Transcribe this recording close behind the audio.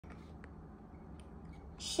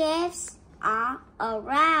shapes are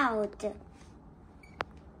around.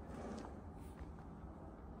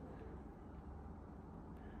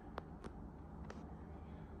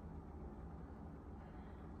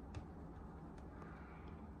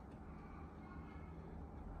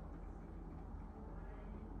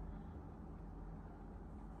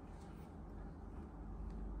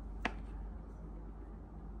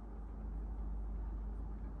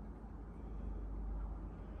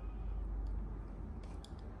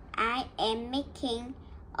 I am making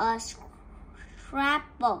a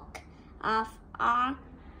scrapbook of all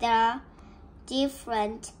the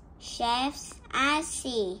different shapes I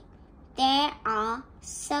see. There are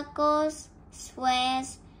circles,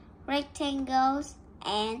 squares, rectangles,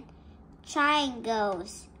 and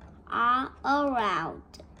triangles all around.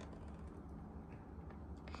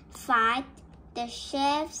 Find the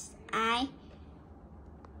shapes I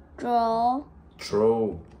drew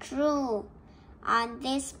on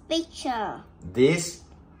this picture. This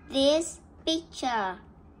picture.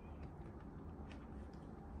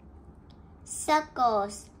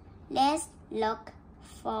 Circles. Let's look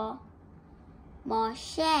for more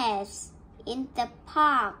shapes in the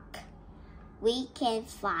park. We can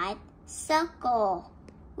find circle.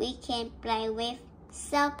 We can play with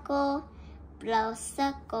circle, blow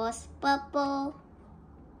circles purple.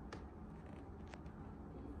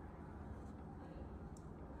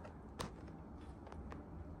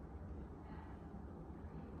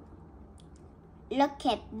 Look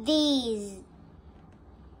at these.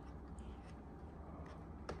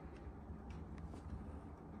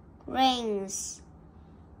 Rings.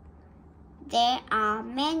 There are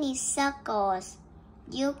many circles.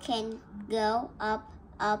 You can go up,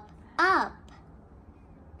 up, up.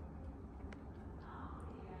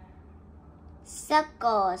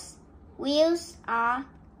 Circles. Wheels are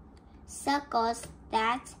circles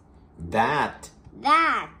that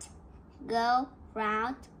go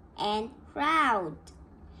round and round.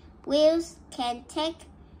 Wheels can take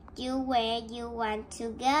you where you want to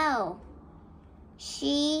go.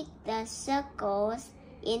 See the circles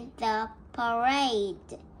in the parade.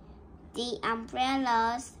 The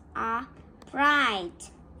umbrellas are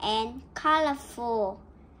bright and colorful.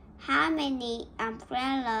 How many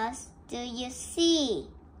umbrellas do you see?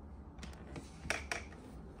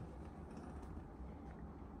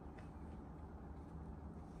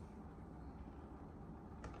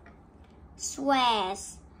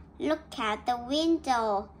 Squares. Look at the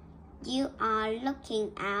window. You are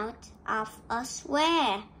looking out of a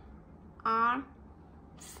square. Are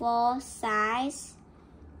 4 sides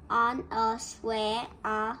on a square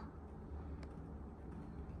are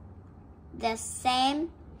the same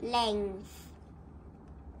length.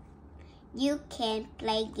 You can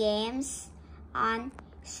play games on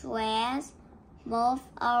squares. Move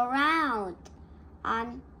around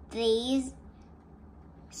on these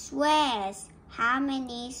squares. How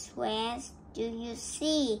many squares do you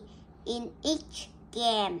see in each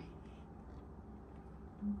game?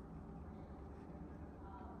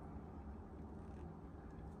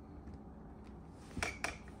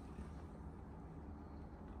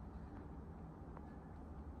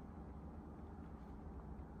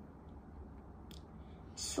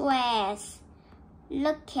 Squares.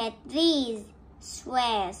 Look at these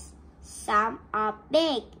squares. Some are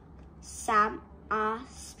big, some are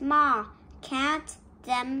small. Count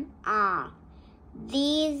them all.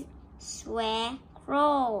 These square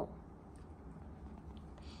grow.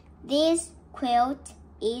 This quilt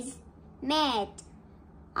is made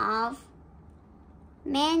of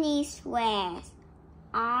many squares.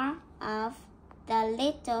 All of the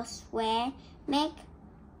little squares make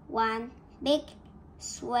one big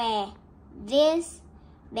square. This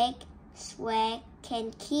big square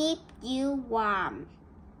can keep you warm.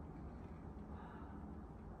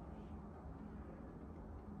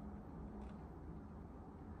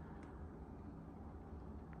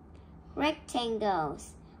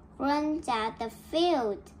 Rectangles. Run down the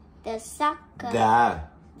field. The soccer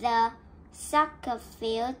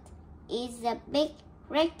field is a big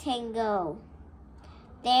rectangle.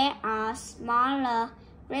 There are smaller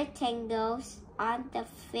rectangles on the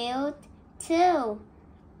field too.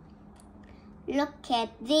 Look at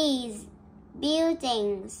these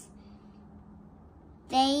buildings.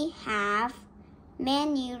 They have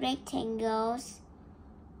many rectangles.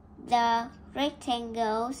 The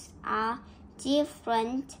rectangles are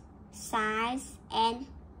different size and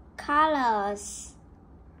colors.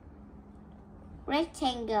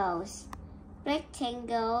 Rectangles.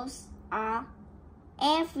 Rectangles are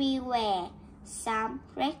everywhere. Some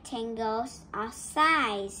rectangles are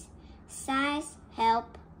size. Size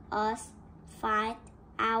help us find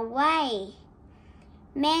our way.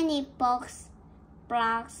 Many books,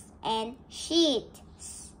 blocks, and sheets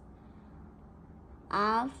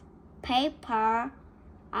of paper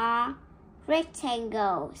are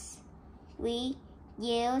rectangles. We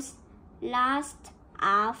use lots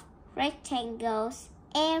of rectangles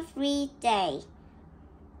every day.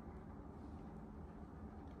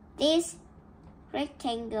 These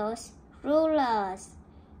rectangles, rulers,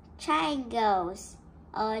 triangles.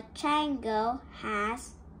 A triangle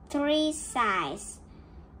has 3 sides.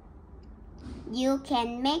 You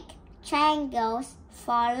can make triangles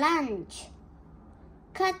for lunch.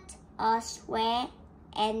 Cut a square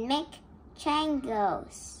and make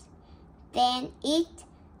triangles. Then eat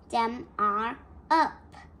them all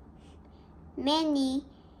up. Many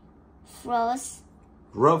roofs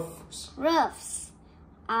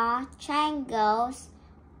are triangles.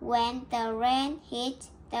 When the rain hits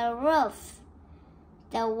the roof,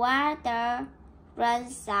 the water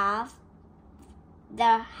runs off.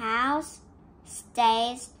 The house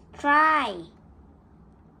stays dry.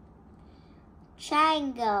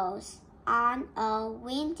 Triangles. On a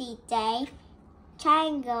windy day,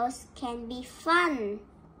 triangles can be fun.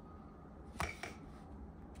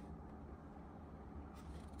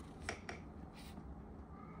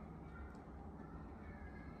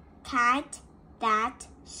 Kite that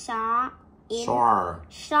soar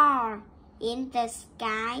in the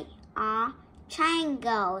sky are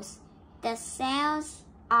triangles. The sails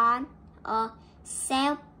on a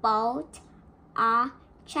sailboat are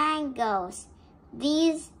triangles.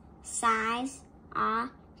 These sides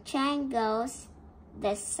are triangles.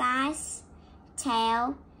 The sides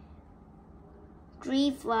tell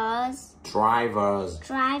drivers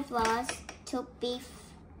to be.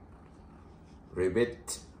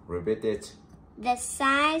 Repeat it. The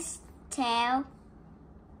sides tell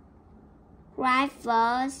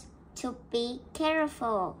drivers to be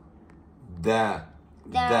careful. The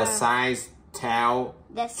signs tell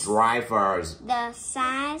drivers. The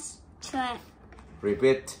signs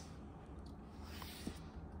Repeat.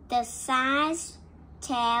 The signs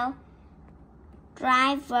tell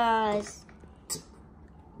drivers.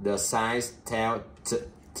 The signs tell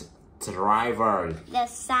drivers. The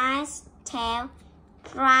signs tell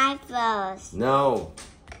drivers. No.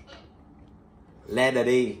 Let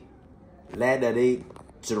it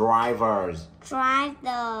drivers.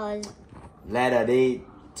 Let it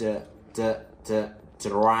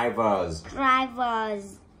drivers.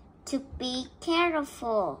 Drivers to be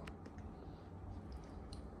careful.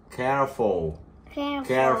 Careful.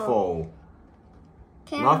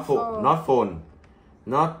 Not phone.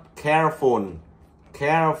 Not careful.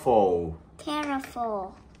 Careful.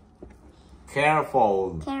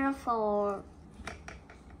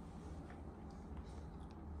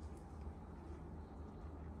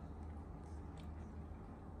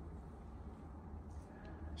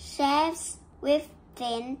 Shapes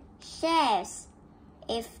within shapes.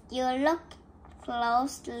 If you look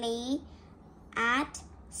closely at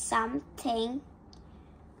something,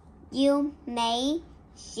 you may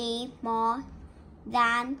see more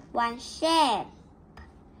than one shape.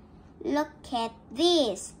 Look at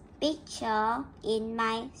this picture in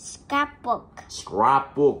my scrapbook.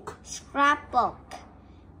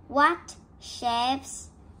 What shapes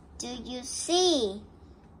do you see?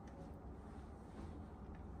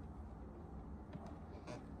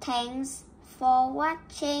 Thanks for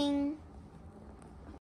watching.